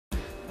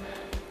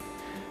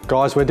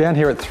Guys, we're down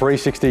here at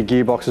 360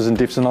 Gearboxes and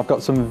Diffs, and I've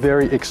got some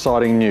very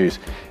exciting news.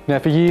 Now,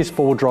 for years,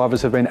 four-wheel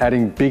drivers have been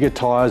adding bigger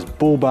tyres,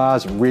 bull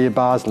bars, rear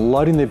bars,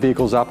 loading their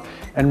vehicles up,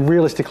 and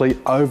realistically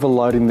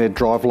overloading their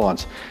drive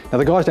lines. Now,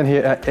 the guys down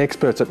here are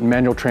experts at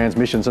manual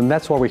transmissions, and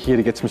that's why we're here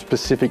to get some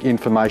specific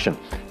information.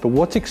 But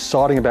what's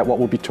exciting about what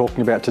we'll be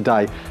talking about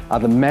today are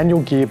the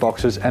manual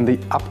gearboxes and the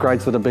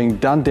upgrades that are being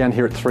done down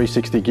here at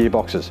 360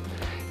 Gearboxes.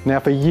 Now,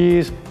 for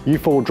years, you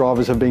four-wheel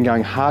drivers have been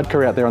going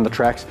hardcore out there on the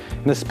tracks,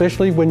 and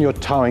especially when you're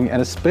towing,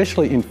 and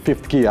especially in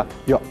fifth gear,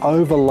 you're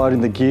overloading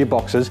the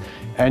gearboxes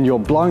and you're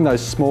blowing those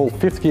small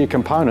fifth gear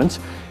components.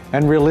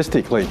 And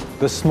realistically,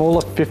 the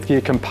smaller fifth gear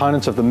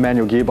components of the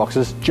manual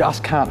gearboxes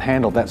just can't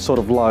handle that sort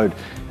of load.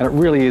 And it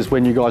really is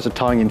when you guys are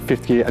towing in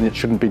fifth gear and it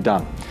shouldn't be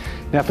done.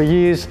 Now, for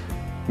years,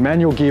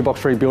 manual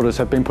gearbox rebuilders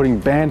have been putting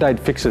band-aid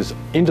fixes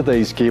into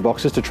these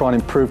gearboxes to try and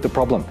improve the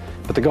problem.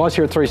 But the guys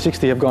here at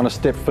 360 have gone a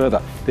step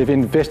further. They've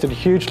invested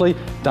hugely,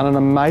 done an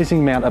amazing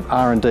amount of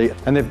R&D,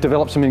 and they've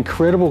developed some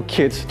incredible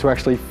kits to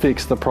actually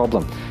fix the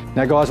problem.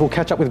 Now guys, we'll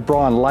catch up with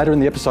Brian later in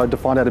the episode to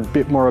find out a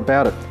bit more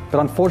about it. But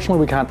unfortunately,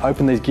 we can't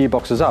open these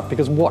gearboxes up,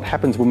 because what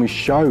happens when we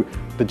show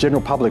the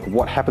general public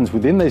what happens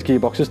within these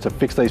gearboxes to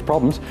fix these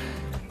problems,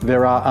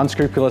 there are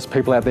unscrupulous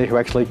people out there who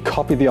actually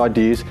copy the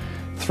ideas,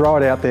 throw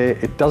it out there.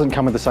 It doesn't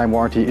come with the same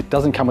warranty, it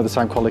doesn't come with the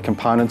same quality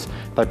components.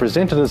 They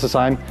present it as the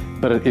same,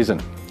 but it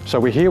isn't. So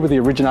we're here with the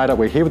originator,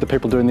 we're here with the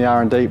people doing the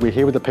R&D, we're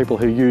here with the people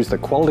who use the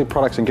quality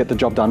products and get the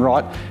job done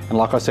right. And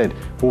like I said,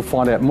 we'll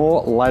find out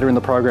more later in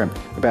the program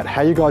about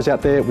how you guys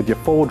out there with your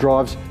four-wheel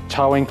drives,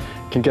 towing,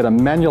 can get a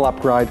manual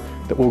upgrade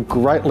that will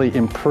greatly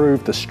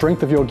improve the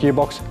strength of your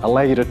gearbox,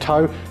 allow you to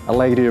tow,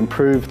 allow you to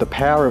improve the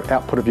power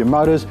output of your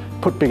motors,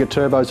 put bigger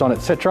turbos on,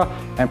 etc.,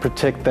 and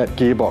protect that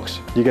gearbox.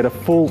 You get a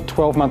full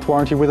 12-month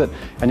warranty with it,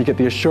 and you get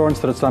the assurance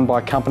that it's done by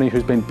a company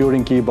who's been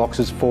building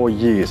gearboxes for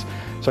years.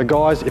 So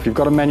guys, if you've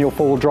got a manual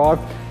four-wheel drive,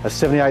 a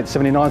 78,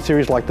 79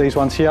 series like these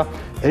ones here,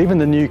 even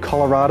the new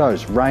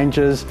Colorados,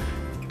 Rangers,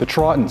 the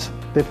Tritons,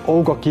 they've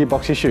all got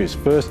gearbox issues.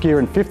 First gear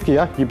and fifth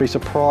gear, you'd be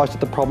surprised at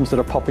the problems that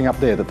are popping up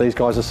there that these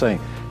guys are seeing.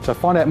 So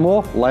find out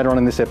more later on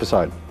in this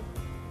episode.